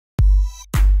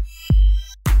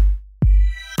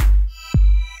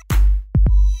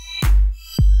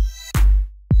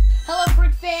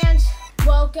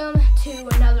to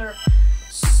another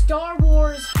Star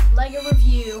Wars LEGO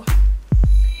review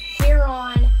here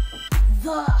on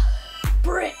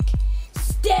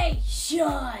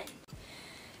TheBrickStation.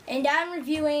 And I'm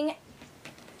reviewing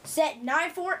set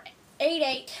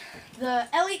 9488, the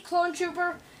Elite Clone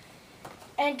Trooper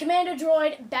and Commando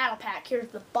Droid Battle Pack. Here's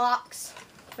the box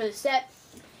for the set.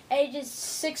 Ages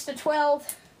 6 to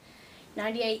 12,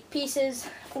 98 pieces,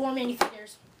 4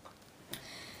 minifigures.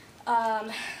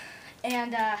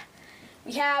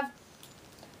 We have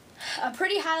a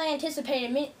pretty highly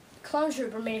anticipated Clone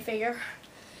Trooper minifigure.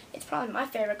 It's probably my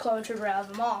favorite Clone Trooper out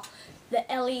of them all.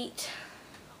 The Elite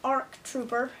ARC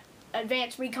Trooper,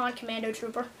 Advanced Recon Commando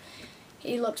Trooper.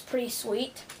 He looks pretty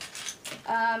sweet.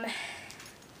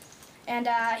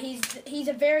 He's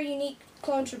a very unique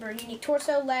Clone Trooper. Unique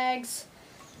torso, legs,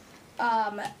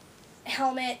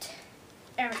 helmet,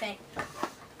 everything.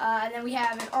 And then we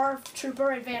have an ARC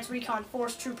Trooper, Advanced Recon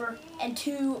Force Trooper, and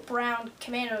 2 brown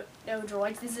Commando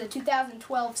droids. This is a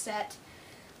 2012 set.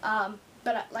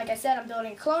 But like I said, I'm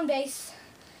building a clone base,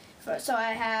 so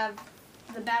I have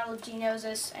the Battle of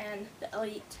Geonosis and the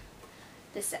Elite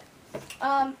this set.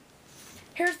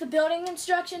 Here's the building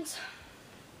instructions.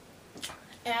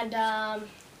 And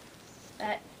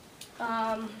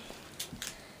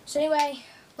so anyway,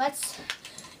 let's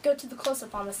go to the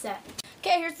close-up on the set.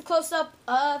 Okay, here's the close-up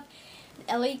of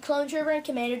the Elite Clone Trooper and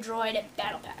Commando Droid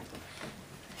Battle Pack.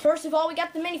 First of all, we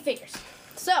got the minifigures.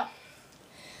 So,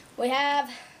 we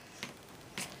have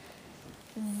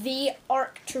the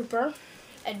ARC Trooper,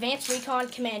 Advanced Recon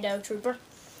Commando Trooper.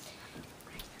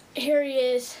 Here he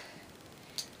is,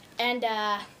 and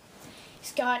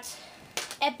he's got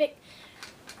an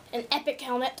epic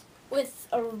helmet with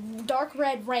a dark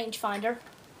red rangefinder.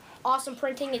 Awesome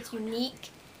printing, it's unique.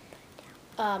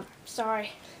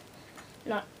 Sorry,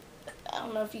 I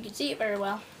don't know if you can see it very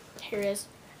well. Here it is.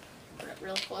 Put it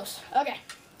real close. Okay.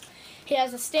 He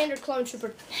has a standard Clone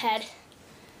Trooper head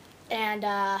and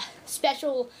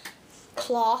special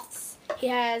cloths. He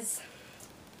has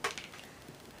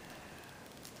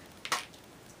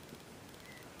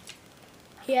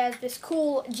this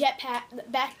cool special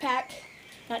backpack.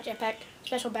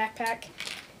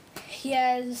 He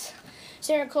has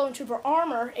standard Clone Trooper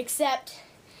armor, except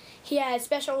he has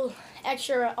special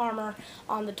extra armor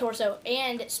on the torso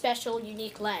and special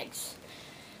unique legs.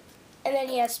 And then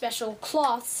he has special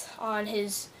cloths on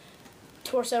his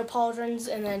torso pauldrons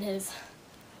and then his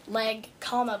leg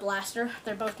comma blaster.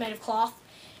 They're both made of cloth.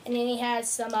 And then he has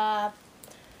some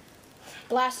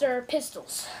blaster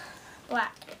pistols,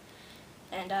 black.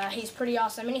 And he's pretty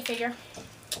awesome minifigure.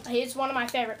 He's one of my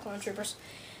favorite Clone Troopers.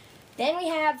 Then we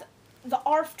have the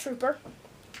ARC Trooper,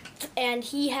 and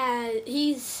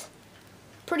he's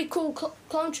pretty cool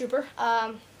Clone Trooper.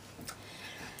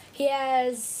 He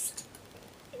has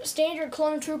standard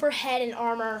Clone Trooper head and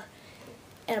armor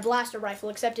and a blaster rifle,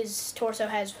 except his torso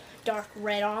has dark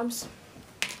red arms.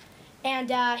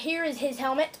 And here is his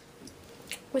helmet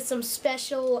with some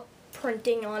special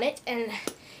printing on it, and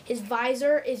his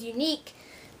visor is unique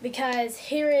because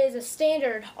here is a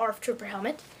standard ARC Trooper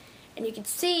helmet, and you can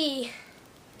see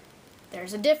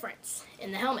there's a difference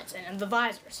in the helmets and in the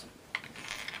visors.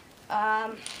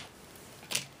 So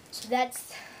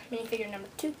that's minifigure number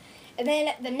 2. And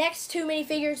then the next 2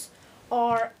 minifigures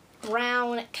are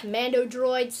brown Commando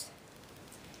droids.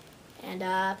 And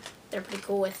they're pretty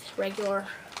cool with regular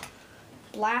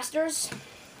blasters.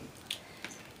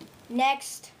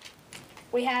 Next,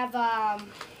 we have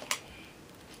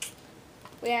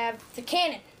the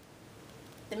cannon.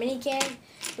 The mini cannon,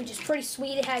 which is pretty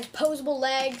sweet. It has posable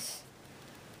legs.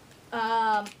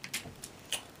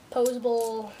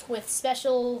 Posable with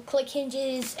special click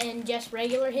hinges and just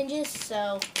regular hinges,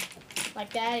 so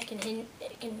like that it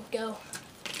can go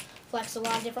flex a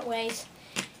lot of different ways.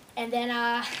 And then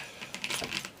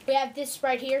we have this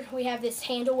right here. We have this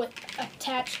handle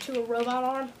attached to a robot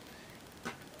arm,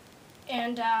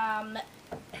 and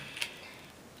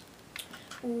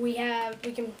we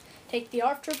can take the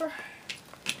ARC Trooper.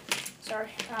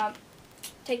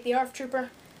 Take the ARC Trooper.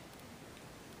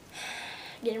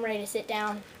 Get him ready to sit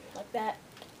down like that,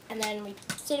 and then we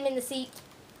sit him in the seat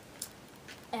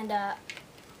and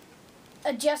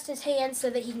adjust his hands so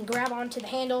that he can grab onto the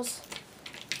handles.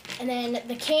 And then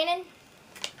the cannon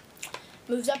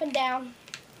moves up and down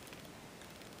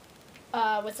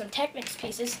with some Technics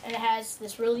pieces, and it has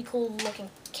this really cool looking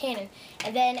cannon.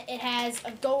 And then it has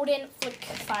a golden flick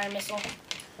fire missile,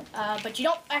 but you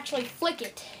don't actually flick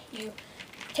it. You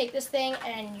take this thing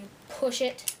and you push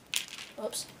it.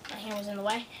 Oops, my hand was in the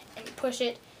way. And you push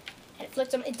it, and it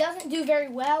flicks them. It doesn't do very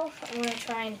well. I'm going to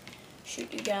try and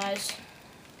shoot you guys.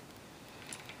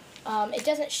 It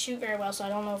doesn't shoot very well, so I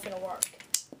don't know if it'll work.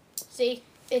 See,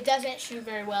 it doesn't shoot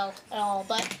very well at all,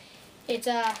 but it's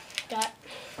got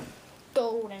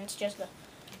gold and it's just a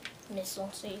missile.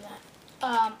 See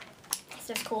that?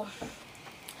 So that's cool.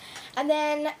 And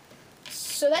then,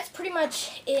 so that's pretty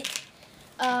much it.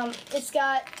 It's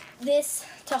got this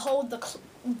to hold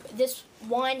this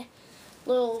one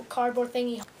little cardboard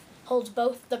thingy holds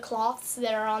both the cloths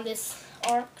that are on this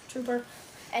ARC Trooper.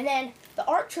 And then the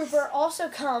ARC Trooper also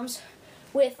comes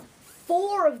with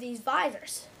 4 of these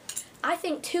visors. I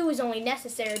think 2 is only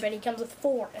necessary, but he comes with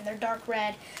 4, and they're dark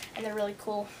red, and they're really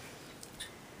cool.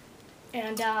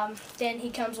 And then he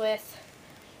comes with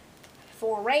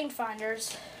 4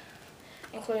 rangefinders,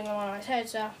 including the one on his head,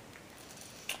 so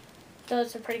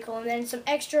those are pretty cool. And then some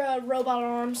extra robot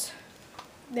arms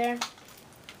there,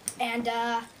 and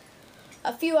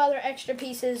a few other extra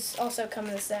pieces also come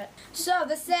in the set. So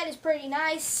the set is pretty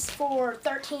nice for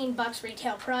 $13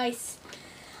 retail price.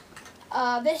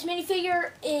 This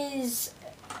minifigure is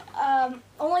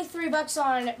only $3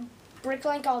 on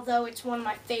BrickLink, although it's one of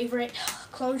my favorite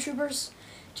clone troopers,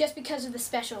 just because of the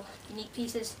special, unique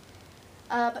pieces.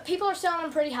 But people are selling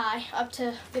them pretty high, up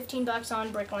to $15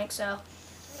 on BrickLink. So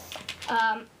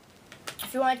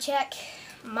if you want to check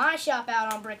my shop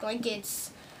out on BrickLink,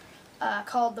 it's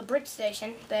called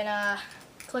TheBrickStation. Then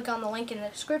click on the link in the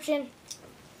description.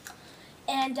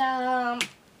 And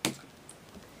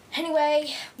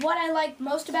anyway, what I like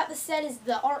most about the set is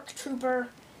the ARC Trooper,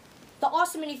 the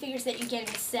awesome minifigures that you get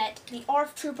in the set. The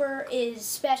ARC Trooper is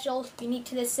special, unique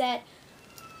to this set.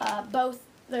 Both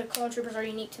the clone troopers are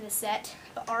unique to the set.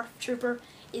 The ARC Trooper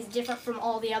is different from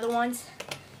all the other ones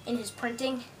in his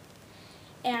printing.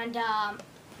 And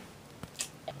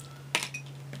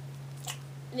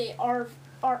the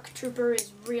ARC Trooper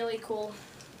is really cool.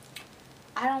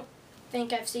 I don't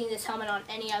think I've seen this helmet on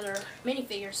any other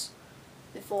minifigures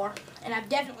before, and I've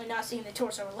definitely not seen the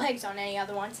torso or legs on any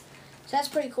other ones, so that's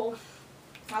pretty cool.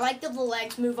 I like that the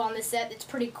legs move on this set. It's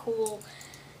pretty cool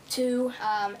too,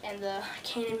 and the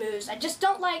cannon moves. I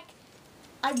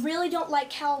really don't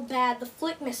like how bad the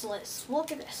flick missile is.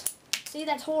 Look at this. See,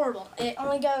 that's horrible. It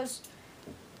only goes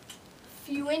a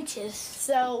few inches,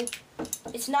 so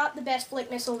it's not the best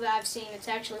flick missile that I've seen. It's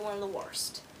actually one of the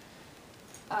worst.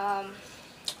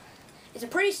 It's a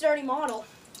pretty sturdy model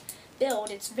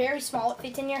build. It's very small. It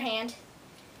fits in your hand.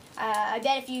 I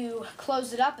bet if you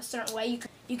close it up a certain way,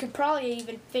 you could probably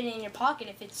even fit it in your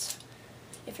pocket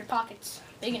if your pocket's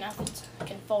big enough. It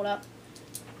can fold up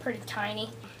pretty tiny.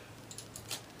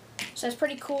 So it's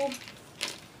pretty cool.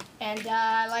 And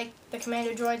I like the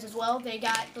Commando droids as well. They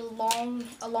got the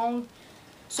long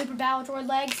super battle droid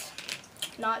legs,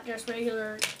 not just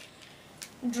regular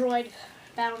droid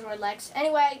battle droid legs.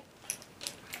 Anyway,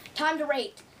 time to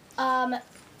rate.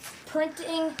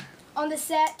 Printing on the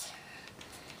set,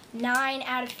 9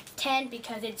 out of 10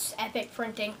 because it's epic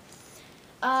printing.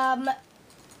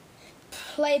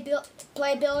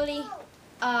 Playability,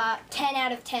 10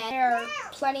 out of 10. There are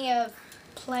plenty of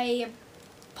play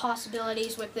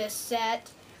possibilities with this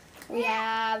set. We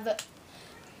have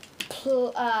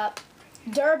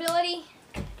durability,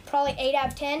 probably 8 out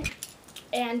of 10.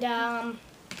 And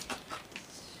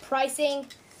pricing,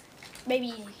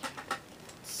 maybe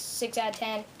 6 out of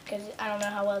 10, because I don't know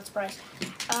how well it's priced.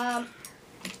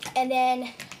 And then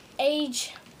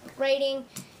age rating,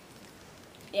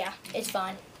 yeah, it's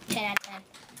fine, 10 out of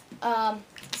 10.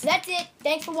 So that's it.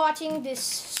 Thanks for watching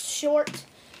this short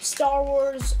Star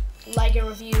Wars LEGO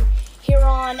review here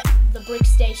on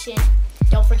TheBrickStation.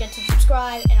 Don't forget to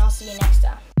subscribe, and I'll see you next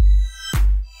time.